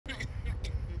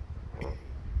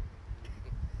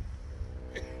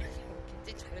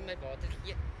my water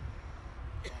gegee.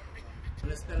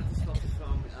 Municipality stopped us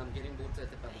from getting water at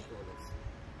the public toilets.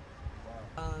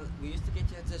 We used to get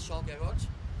here at the Shell garage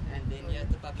and then here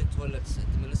at the public toilets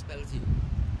at the municipality.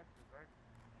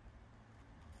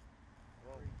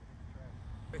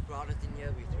 We're crowded in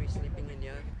here, we're three sleeping in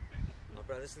here. My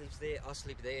brother sleeps there, I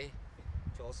sleep there.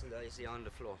 Charles is here on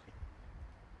the floor.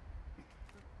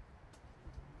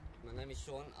 My name is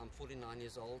Sean, I'm 49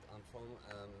 years old, I'm from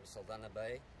Saldanha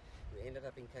Bay. We ended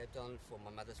up in Cape Town for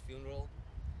my mother's funeral.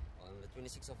 On the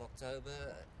 26th of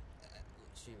October,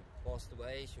 she passed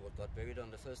away. She got buried on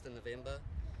the 1st of November.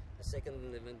 The 2nd of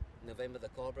November, the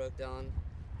car broke down,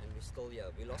 and we're still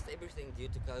here. We lost everything due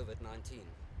to COVID-19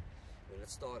 when it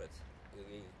started.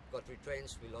 We got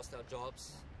retrenched, we lost our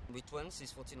jobs. We're twins,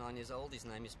 he's 49 years old, his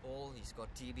name is Paul, he's got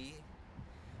TB.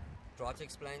 Tried to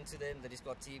explain to them that he's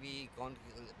got TB, can't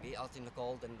be out in the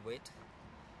cold and wet.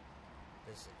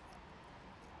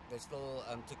 They still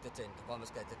took the tent,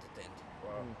 confiscated the tent.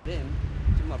 Wow. Then,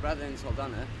 to my brother in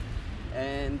Saldanha,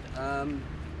 and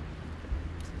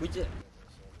we just...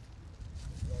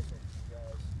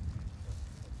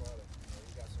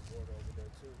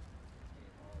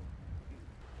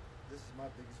 This is my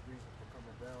biggest reason for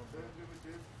coming down, man.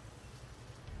 You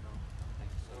know,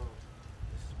 so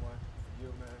this is one for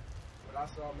you, man. What I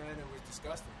saw, man, it was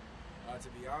disgusting. To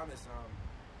be honest,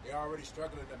 they're already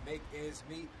struggling to make ends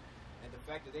meet, and the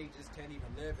fact that they just can't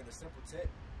even live in a simple tent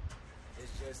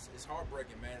it's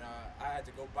heartbreaking, man. I had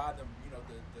to go buy them, you know,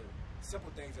 the simple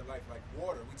things in life like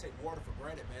water. We take water for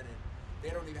granted, man, and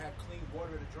they don't even have clean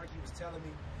water to drink. He was telling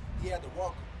me he had to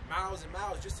walk miles and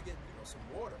miles just to get, you know, some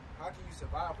water. How can you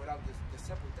survive without the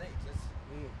simple things?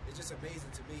 It's just amazing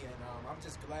to me, and I'm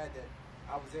just glad that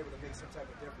I was able to make some type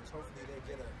of difference. Hopefully they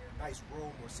get a nice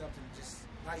room or something just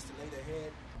nice to lay their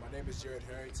head. My name is Jared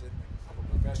Harrington. I'm a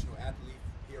professional athlete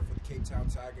here for the Cape Town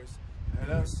Tigers,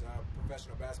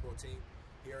 professional basketball team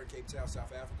here in Cape Town,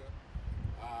 South Africa.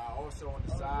 Also on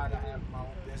the side, I have my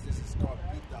own business. It's called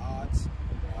Beat the Odds.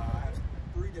 I have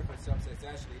 3 different subsets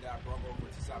actually that I brought over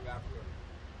to South Africa.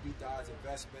 Beat the Odds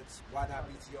Investments, Why Not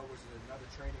BTO, which is another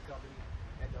training company,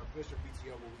 and the official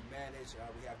BTO where we manage.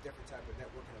 We have different type of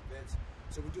networking events.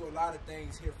 So we do a lot of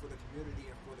things here for the community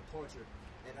and for the culture.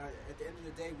 And at the end of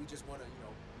the day, we just want to, you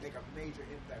know, make a major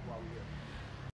impact while we're here.